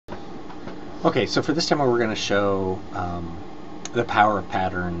Okay, so for this demo, we're going to show the power of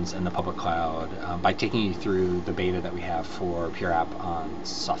patterns in the public cloud by taking you through the beta that we have for PureApp on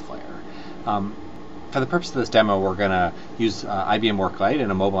SoftLayer. For the purpose of this demo, we're going to use IBM Worklight in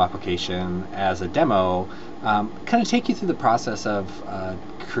a mobile application as a demo, kind of take you through the process of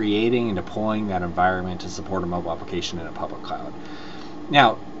creating and deploying that environment to support a mobile application in a public cloud.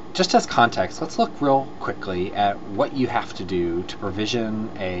 Now, just as context, let's look real quickly at what you have to do to provision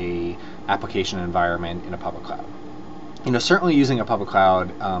a application environment in a public cloud. Certainly using a public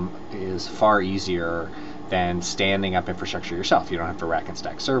cloud is far easier than standing up infrastructure yourself. You don't have to rack and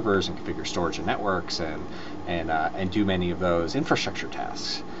stack servers and configure storage and networks and do many of those infrastructure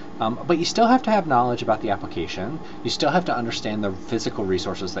tasks. But you still have to have knowledge about the application. You still have to understand the physical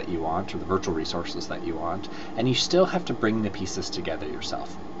resources that you want, or the virtual resources that you want, and you still have to bring the pieces together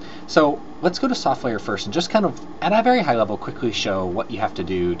yourself. So let's go to SoftLayer first and just kind of, at a very high level, quickly show what you have to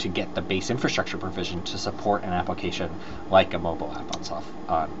do to get the base infrastructure provision to support an application like a mobile app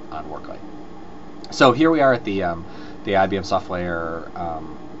on Worklight. So here we are at the IBM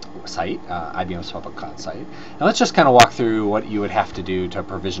SoftLayer site, IBM's public cloud site. And let's just kind of walk through what you would have to do to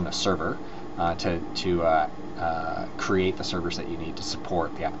provision a server to create the servers that you need to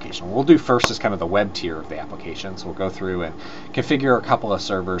support the application. What we'll do first is kind of the web tier of the application. So we'll go through and configure a couple of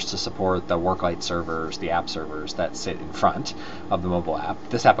servers to support the Worklight servers, the app servers that sit in front of the mobile app.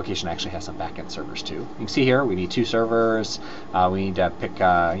 This application actually has some backend servers too. You can see here we need 2 servers. We need to pick what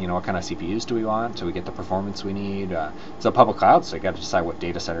kind of CPUs do we want so we get the performance we need. It's a public cloud, so you got to decide what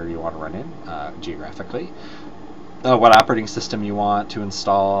data center you want to run in geographically. What operating system you want to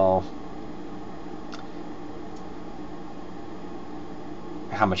install.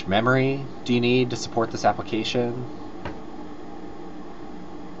 How much memory do you need to support this application?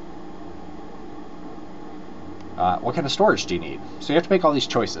 What kind of storage do you need? So you have to make all these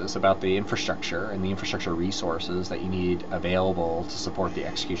choices about the infrastructure and the infrastructure resources that you need available to support the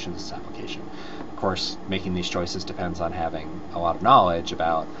execution of this application. Of course, making these choices depends on having a lot of knowledge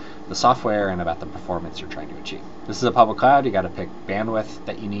about the software and about the performance you're trying to achieve. This is a public cloud. You got to pick bandwidth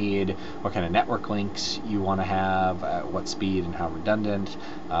that you need, what kind of network links you want to have, what speed and how redundant,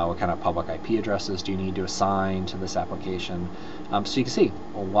 what kind of public IP addresses do you need to assign to this application. So you can see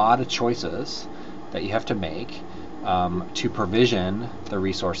a lot of choices that you have to make to provision the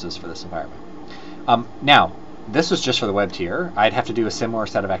resources for this environment. Now, this was just for the web tier. I'd have to do a similar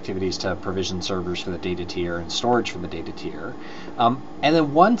set of activities to provision servers for the data tier and storage for the data tier. And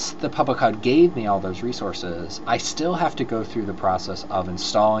then once the public cloud gave me all those resources, I still have to go through the process of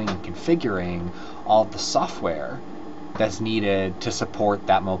installing and configuring all of the software that's needed to support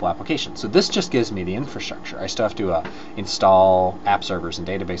that mobile application. So this just gives me the infrastructure. I still have to install app servers and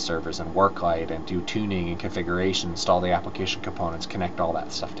database servers and Worklight and do tuning and configuration, install the application components, connect all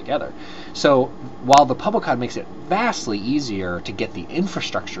that stuff together. So while the public cloud makes it vastly easier to get the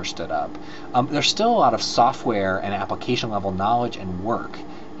infrastructure stood up, there's still a lot of software and application level knowledge and work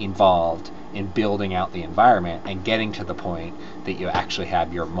involved in building out the environment and getting to the point that you actually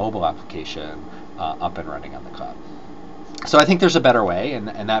have your mobile application up and running on the cloud. So I think there's a better way, and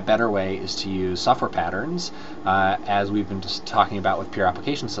that better way is to use software patterns, as we've been just talking about with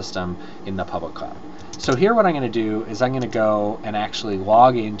PureApplication System in the public cloud. So here what I'm going to do is I'm going to go and actually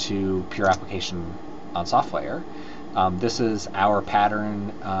log into PureApplication on SoftLayer. This is our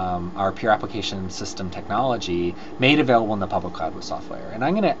pattern, our PureApplication System technology made available in the public cloud with SoftLayer. And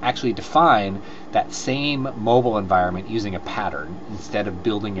I'm going to actually define that same mobile environment using a pattern instead of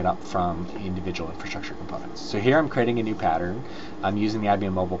building it up from individual infrastructure components. So here I'm creating a new pattern. I'm using the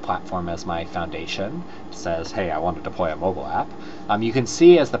IBM mobile platform as my foundation. It says, hey, I want to deploy a mobile app. You can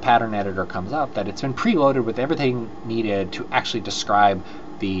see as the pattern editor comes up that it's been preloaded with everything needed to actually describe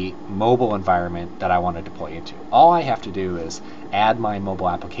the mobile environment that I want to deploy into. All I have to do is add my mobile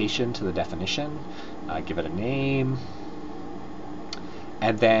application to the definition, give it a name,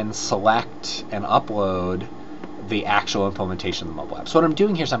 and then select and upload the actual implementation of the mobile app. So what I'm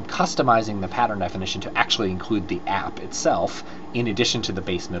doing here is I'm customizing the pattern definition to actually include the app itself in addition to the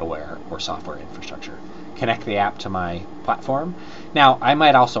base middleware or software infrastructure. Connect the app to my platform. Now, I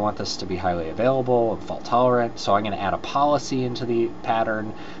might also want this to be highly available and fault tolerant, so I'm going to add a policy into the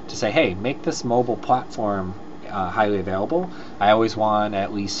pattern to say, hey, make this mobile platform highly available. I always want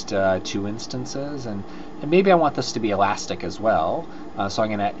at least 2 instances, and maybe I want this to be elastic as well. So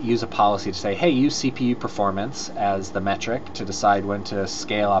I'm going to use a policy to say, hey, use CPU performance as the metric to decide when to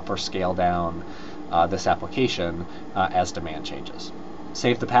scale up or scale down this application as demand changes.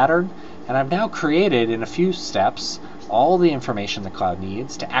 Save the pattern, and I've now created in a few steps all the information the cloud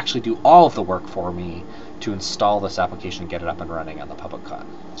needs to actually do all of the work for me to install this application and get it up and running on the public cloud.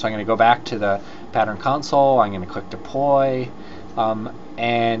 So I'm going to go back to the pattern console. I'm going to click deploy.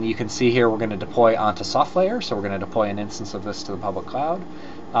 And you can see here we're going to deploy onto SoftLayer. So we're going to deploy an instance of this to the public cloud.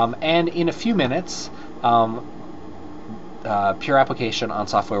 And in a few minutes, PureApplication on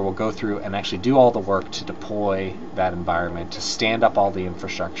SoftLayer will go through and actually do all the work to deploy that environment, to stand up all the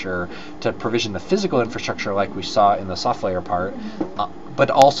infrastructure, to provision the physical infrastructure like we saw in the SoftLayer part, but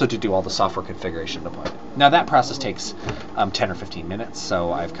also to do all the software configuration deployment. Now that process takes 10 or 15 minutes,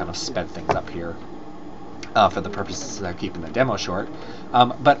 so I've kind of sped things up here for the purposes of keeping the demo short.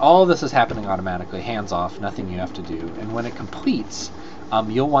 But all of this is happening automatically, hands-off, nothing you have to do. And when it completes,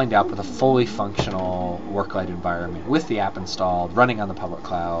 you'll wind up with a fully functional Worklight environment with the app installed, running on the public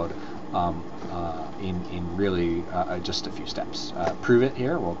cloud in really just a few steps. Prove it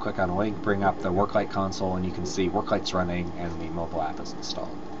here. We'll click on a link, bring up the Worklight console, and you can see Worklight's running and the mobile app is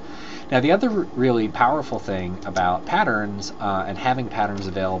installed. Now the other really powerful thing about patterns and having patterns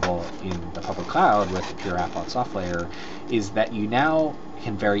available in the public cloud with the Pure App on SoftLayer is that you now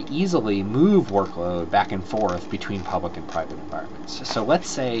can very easily move workload back and forth between public and private environments. So let's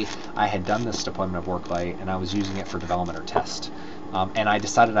say I had done this deployment of Worklight and I was using it for development or test, and I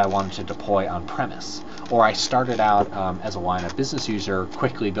decided I wanted to deploy on-premise, or I started out as a line of business user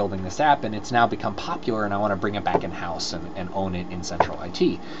quickly building this app and it's now become popular and I want to bring it back in-house and own it in central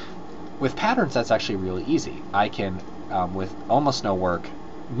IT. With patterns, that's actually really easy. I can, with almost no work,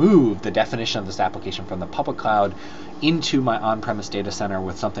 move the definition of this application from the public cloud into my on-premise data center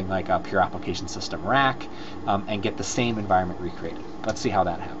with something like a PureApplication System rack and get the same environment recreated. Let's see how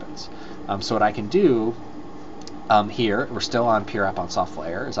that happens. So what I can do here, we're still on Pure App on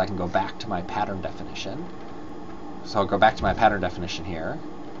SoftLayer, is I can go back to my pattern definition. So I'll go back to my pattern definition here,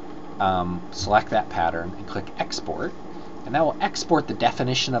 select that pattern, and click Export. And that will export the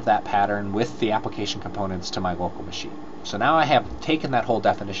definition of that pattern with the application components to my local machine. So now I have taken that whole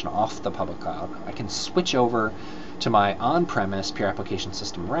definition off the public cloud. I can switch over to my on-premise PureApplication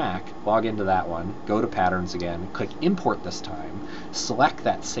System rack, log into that one, go to Patterns again, click Import this time, select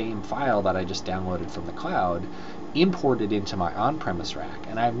that same file that I just downloaded from the cloud, import it into my on-premise rack,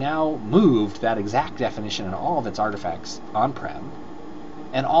 and I've now moved that exact definition and all of its artifacts on-prem.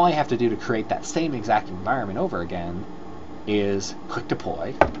 And all I have to do to create that same exact environment over again is click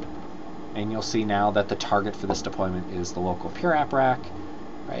Deploy, and you'll see now that the target for this deployment is the local Pure App rack,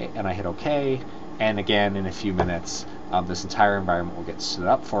 right? And I hit OK, and again in a few minutes this entire environment will get stood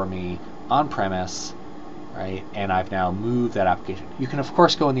up for me on premise, right? And I've now moved that application. You can of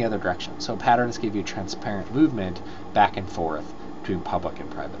course go in the other direction. So patterns give you transparent movement back and forth between public and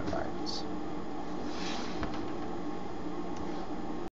private environments.